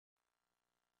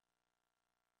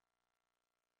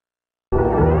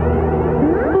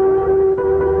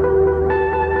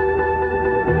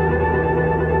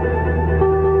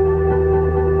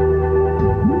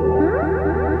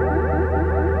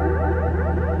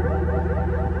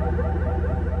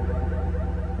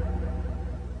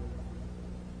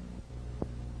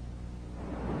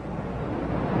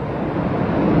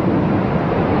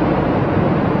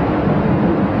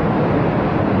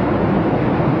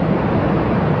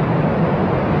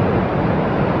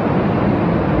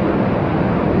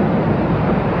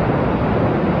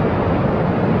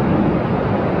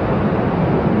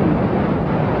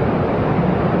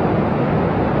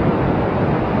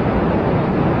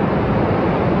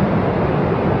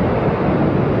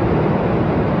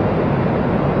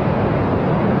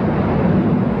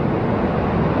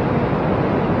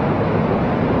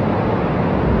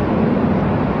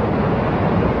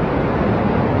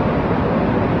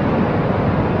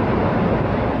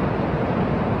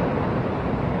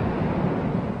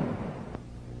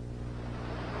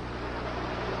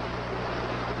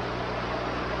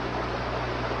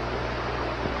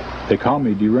They call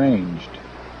me deranged.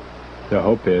 The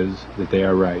hope is that they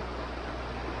are right.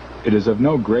 It is of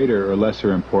no greater or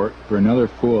lesser import for another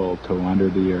fool to wander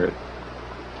the earth.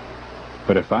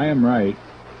 But if I am right,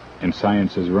 and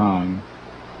science is wrong,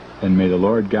 then may the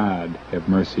Lord God have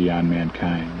mercy on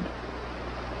mankind.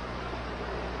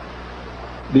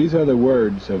 These are the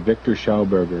words of Viktor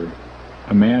Schauberger,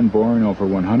 a man born over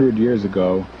 100 years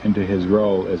ago into his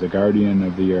role as a guardian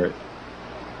of the earth.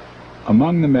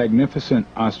 Among the magnificent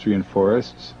Austrian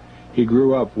forests, he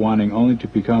grew up wanting only to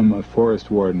become a forest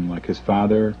warden like his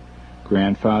father,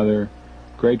 grandfather,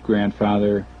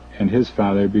 great-grandfather, and his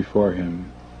father before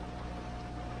him.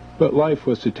 But life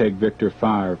was to take Viktor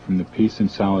far from the peace and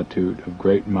solitude of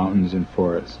great mountains and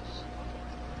forests.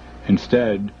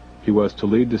 Instead, he was to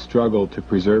lead the struggle to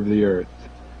preserve the earth,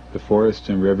 the forests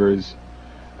and rivers,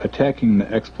 attacking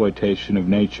the exploitation of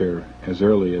nature as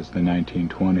early as the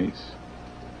 1920s.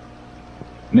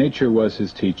 Nature was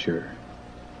his teacher.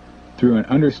 Through an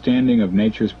understanding of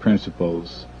nature's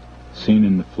principles, seen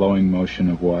in the flowing motion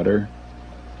of water,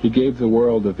 he gave the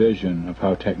world a vision of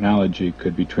how technology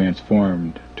could be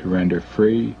transformed to render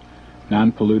free,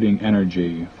 non-polluting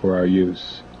energy for our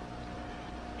use.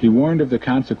 He warned of the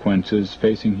consequences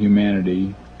facing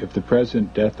humanity if the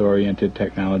present death-oriented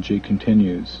technology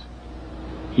continues.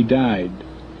 He died,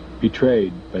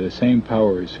 betrayed by the same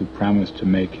powers who promised to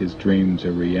make his dreams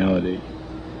a reality.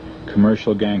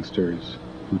 Commercial gangsters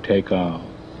who take all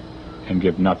and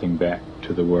give nothing back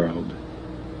to the world.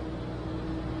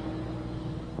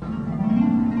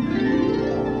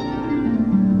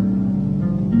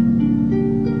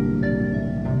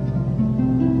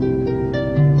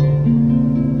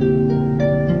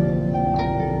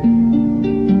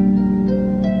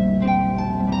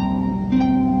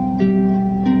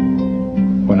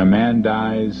 When a man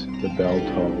dies, the bell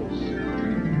tolls.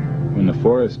 When the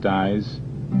forest dies,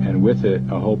 and with it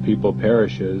a whole people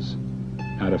perishes,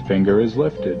 not a finger is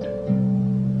lifted.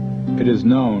 It is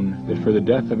known that for the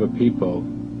death of a people,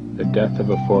 the death of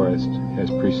a forest has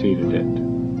preceded it.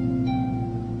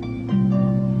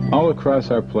 All across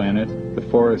our planet, the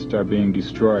forests are being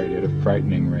destroyed at a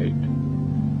frightening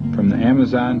rate. From the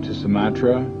Amazon to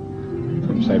Sumatra,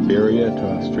 from Siberia to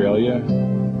Australia,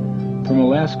 from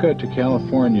Alaska to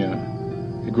California,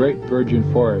 the great virgin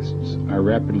forests are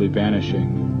rapidly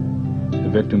vanishing, the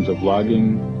victims of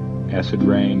logging, acid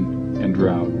rain, and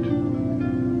drought.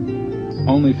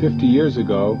 Only 50 years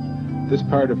ago, this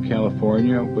part of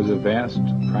California was a vast,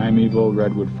 primeval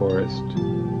redwood forest,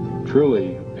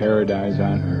 truly a paradise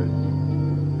on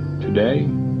earth. Today,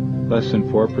 less than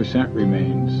 4%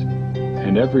 remains,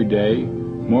 and every day,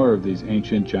 more of these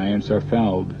ancient giants are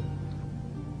felled.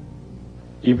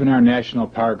 Even our national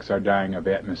parks are dying of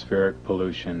atmospheric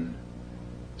pollution.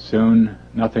 Soon,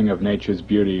 nothing of nature's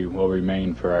beauty will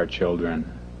remain for our children.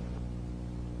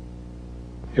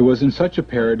 It was in such a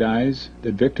paradise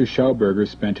that Viktor Schauberger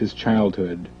spent his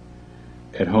childhood,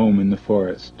 at home in the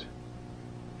forest.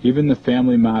 Even the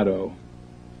family motto,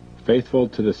 "Faithful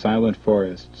to the silent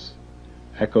forests,"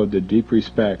 echoed the deep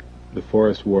respect the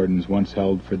forest wardens once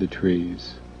held for the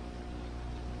trees.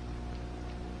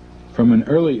 From an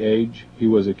early age, he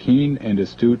was a keen and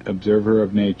astute observer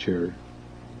of nature.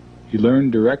 He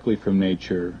learned directly from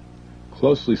nature,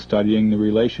 closely studying the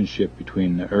relationship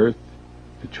between the earth,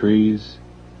 the trees,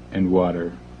 and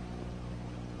water.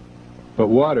 But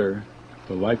water,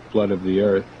 the lifeblood of the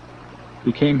earth,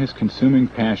 became his consuming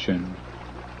passion,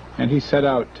 and he set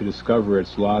out to discover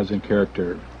its laws and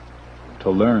character, to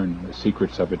learn the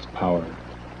secrets of its power.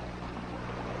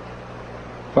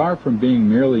 Far from being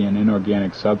merely an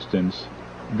inorganic substance,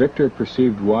 Viktor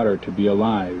perceived water to be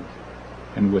alive,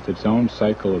 and with its own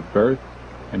cycle of birth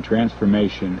and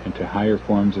transformation into higher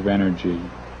forms of energy.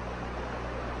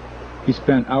 He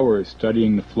spent hours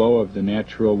studying the flow of the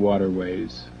natural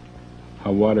waterways,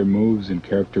 how water moves in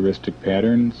characteristic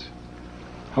patterns,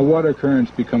 how water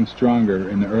currents become stronger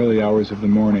in the early hours of the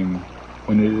morning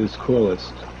when it is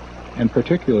coolest, and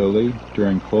particularly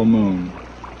during full moon.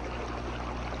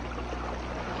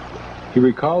 He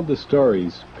recalled the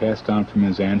stories passed on from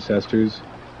his ancestors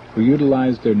who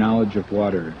utilized their knowledge of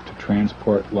water to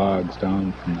transport logs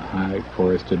down from the high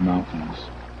forested mountains.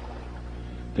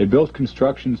 They built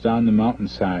constructions down the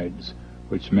mountainsides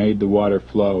which made the water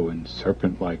flow in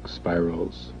serpent-like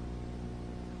spirals.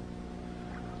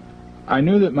 I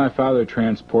knew that my father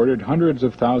transported hundreds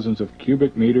of thousands of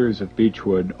cubic meters of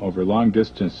beechwood over long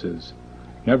distances,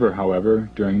 never, however,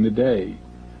 during the day,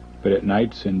 but at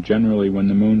nights and generally when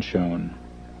the moon shone.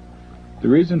 The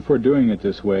reason for doing it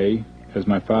this way, as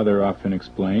my father often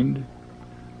explained,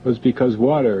 was because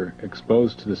water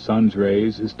exposed to the sun's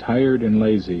rays is tired and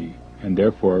lazy and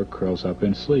therefore curls up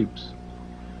and sleeps.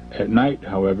 At night,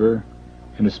 however,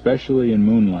 and especially in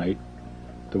moonlight,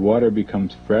 the water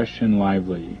becomes fresh and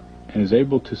lively, and is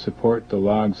able to support the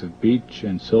logs of beech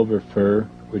and silver fir,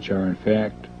 which are in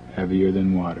fact heavier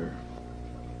than water.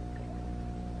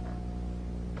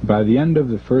 By the end of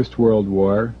the First World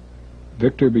War,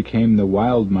 Viktor became the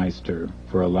Wildmeister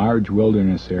for a large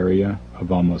wilderness area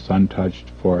of almost untouched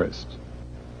forest.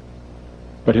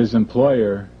 But his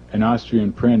employer, an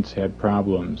Austrian prince, had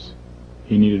problems.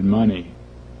 He needed money.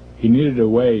 He needed a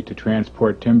way to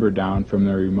transport timber down from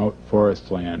the remote forest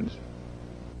lands.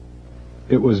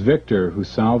 It was Viktor who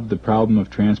solved the problem of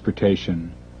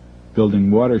transportation,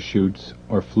 building water chutes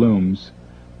or flumes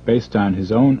based on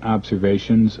his own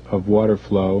observations of water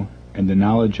flow and the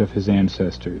knowledge of his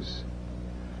ancestors.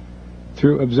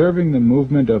 Through observing the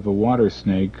movement of a water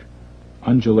snake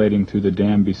undulating through the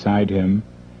dam beside him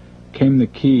came the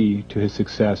key to his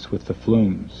success with the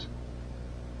flumes.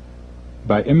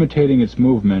 By imitating its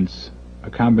movements, a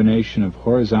combination of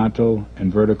horizontal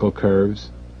and vertical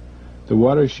curves, the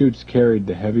water chutes carried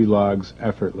the heavy logs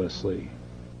effortlessly.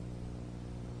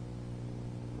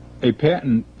 A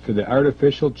patent for the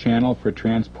artificial channel for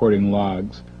transporting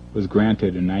logs was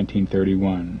granted in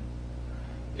 1931.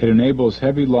 It enables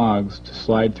heavy logs to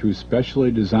slide through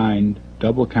specially designed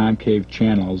double concave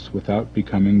channels without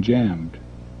becoming jammed.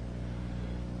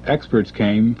 Experts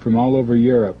came from all over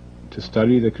Europe to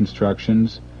study the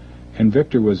constructions, and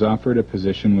Viktor was offered a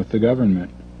position with the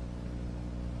government.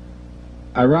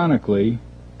 Ironically,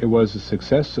 it was the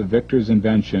success of Viktor's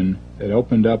invention that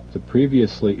opened up the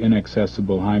previously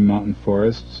inaccessible high mountain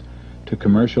forests to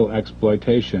commercial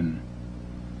exploitation.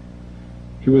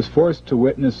 He was forced to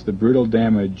witness the brutal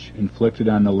damage inflicted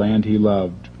on the land he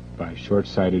loved by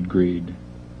short-sighted greed.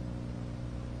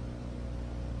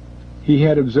 He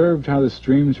had observed how the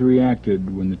streams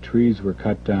reacted when the trees were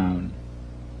cut down.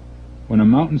 When a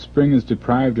mountain spring is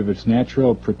deprived of its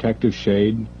natural protective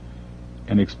shade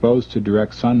and exposed to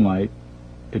direct sunlight,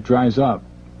 it dries up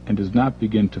and does not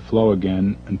begin to flow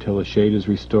again until the shade is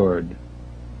restored.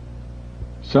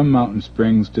 Some mountain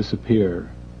springs disappear,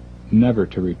 never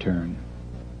to return.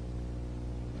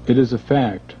 It is a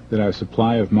fact that our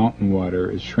supply of mountain water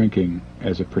is shrinking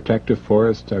as the protective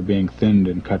forests are being thinned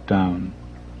and cut down.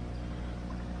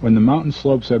 When the mountain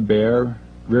slopes are bare,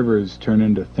 rivers turn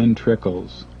into thin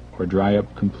trickles or dry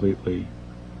up completely.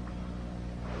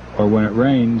 Or when it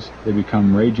rains, they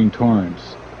become raging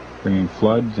torrents, bringing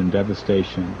floods and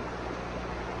devastation.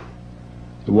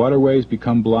 The waterways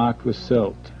become blocked with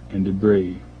silt and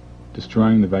debris,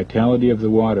 destroying the vitality of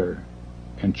the water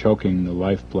and choking the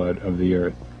lifeblood of the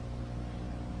earth.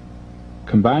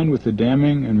 Combined with the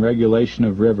damming and regulation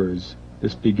of rivers,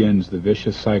 this begins the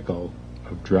vicious cycle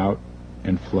of drought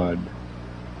and flood.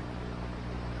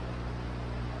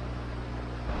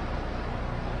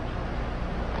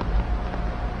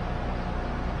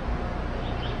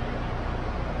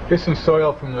 Here's some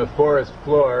soil from the forest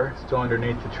floor, still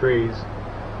underneath the trees.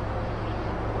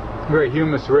 Very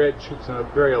humus-rich. It's a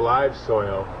very alive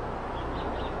soil,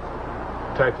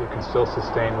 type that can still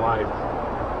sustain life.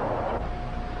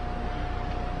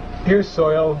 Here's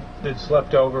soil that's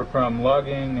left over from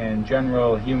logging and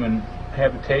general human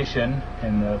habitation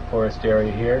in the forest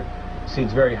area here. See,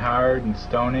 it's very hard and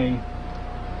stony.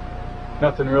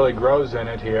 Nothing really grows in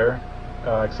it here,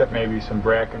 except maybe some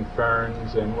bracken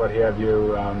ferns and what have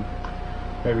you,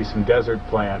 maybe some desert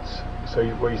plants. So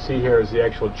what you see here is the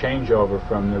actual changeover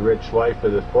from the rich life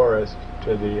of the forest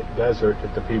to the desert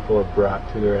that the people have brought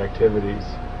through their activities.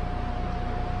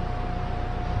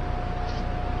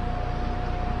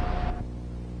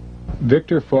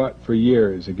 Viktor fought for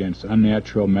years against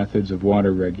unnatural methods of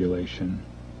water regulation.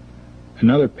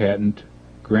 Another patent,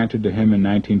 granted to him in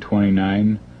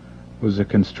 1929, was a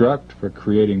construct for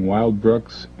creating wild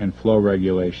brooks and flow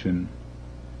regulation.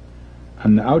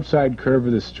 On the outside curve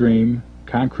of the stream,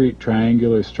 concrete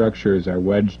triangular structures are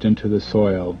wedged into the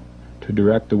soil to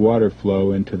direct the water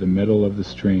flow into the middle of the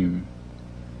stream.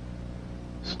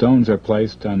 Stones are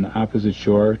placed on the opposite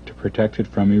shore to protect it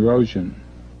from erosion.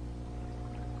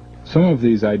 Some of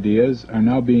these ideas are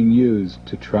now being used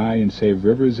to try and save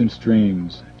rivers and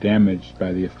streams damaged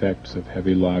by the effects of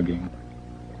heavy logging.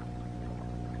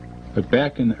 But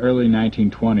back in the early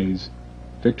 1920s,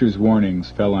 Viktor's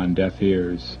warnings fell on deaf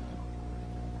ears.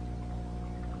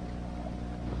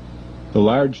 The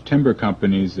large timber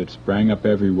companies that sprang up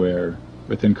everywhere,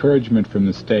 with encouragement from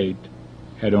the state,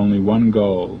 had only one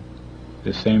goal,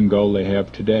 the same goal they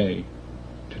have today,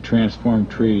 to transform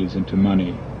trees into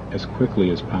money as quickly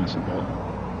as possible.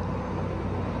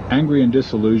 Angry and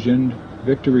disillusioned,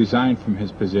 Viktor resigned from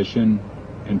his position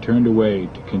and turned away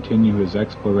to continue his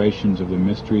explorations of the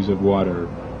mysteries of water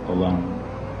alone.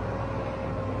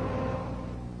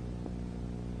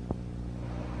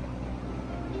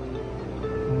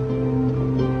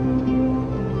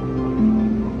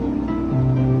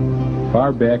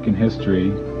 Far back in history,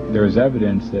 there is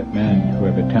evidence that men who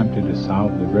have attempted to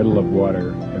solve the riddle of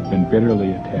water have been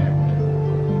bitterly attacked.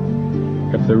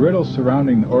 If the riddle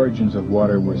surrounding the origins of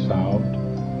water were solved,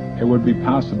 it would be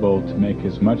possible to make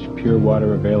as much pure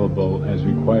water available as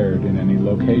required in any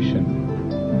location.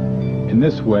 In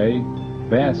this way,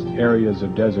 vast areas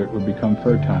of desert would become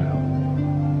fertile.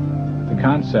 The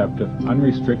concept of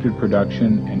unrestricted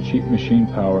production and cheap machine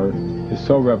power is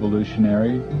so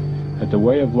revolutionary that the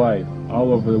way of life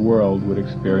all over the world would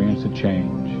experience a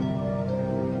change.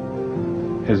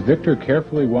 As Viktor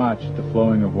carefully watched the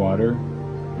flowing of water,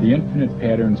 the infinite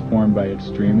patterns formed by its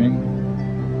streaming,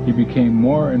 he became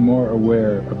more and more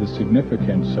aware of the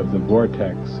significance of the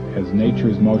vortex as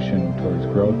nature's motion towards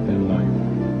growth and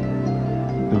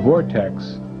life. The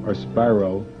vortex, or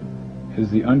spiral,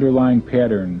 is the underlying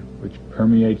pattern which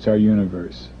permeates our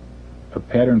universe, a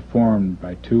pattern formed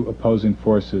by two opposing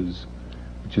forces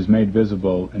which is made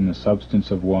visible in the substance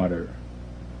of water.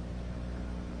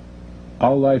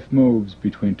 All life moves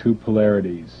between two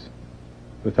polarities.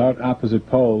 Without opposite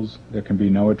poles, there can be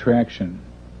no attraction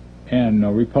and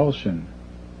no repulsion.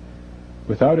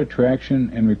 Without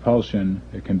attraction and repulsion,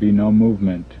 there can be no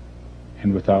movement,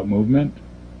 and without movement,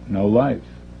 no life.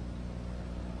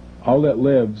 All that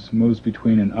lives moves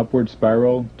between an upward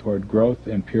spiral toward growth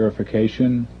and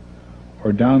purification,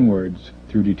 or downwards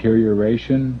through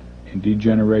deterioration and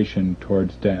degeneration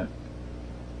towards death.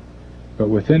 But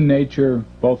within nature,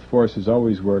 both forces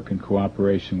always work in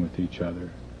cooperation with each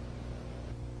other.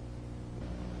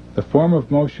 The form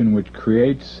of motion which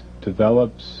creates,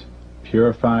 develops,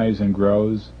 purifies, and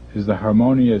grows is the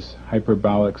harmonious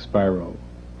hyperbolic spiral,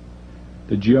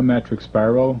 the geometric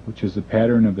spiral which is the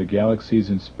pattern of the galaxies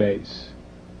in space,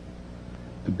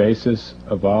 the basis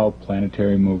of all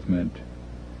planetary movement,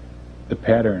 the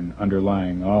pattern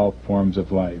underlying all forms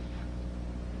of life,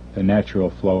 the natural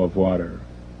flow of water,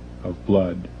 of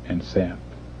blood and sap.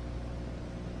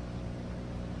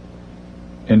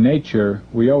 In nature,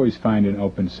 we always find an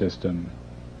open system,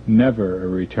 never a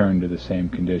return to the same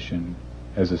condition,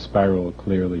 as the spiral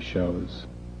clearly shows.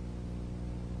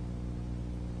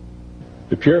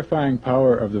 The purifying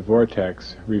power of the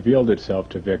vortex revealed itself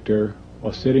to Viktor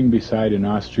while sitting beside an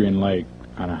Austrian lake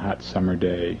on a hot summer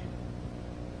day.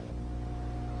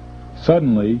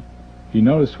 Suddenly, he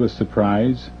noticed with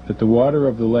surprise that the water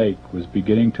of the lake was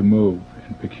beginning to move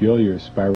in peculiar spiral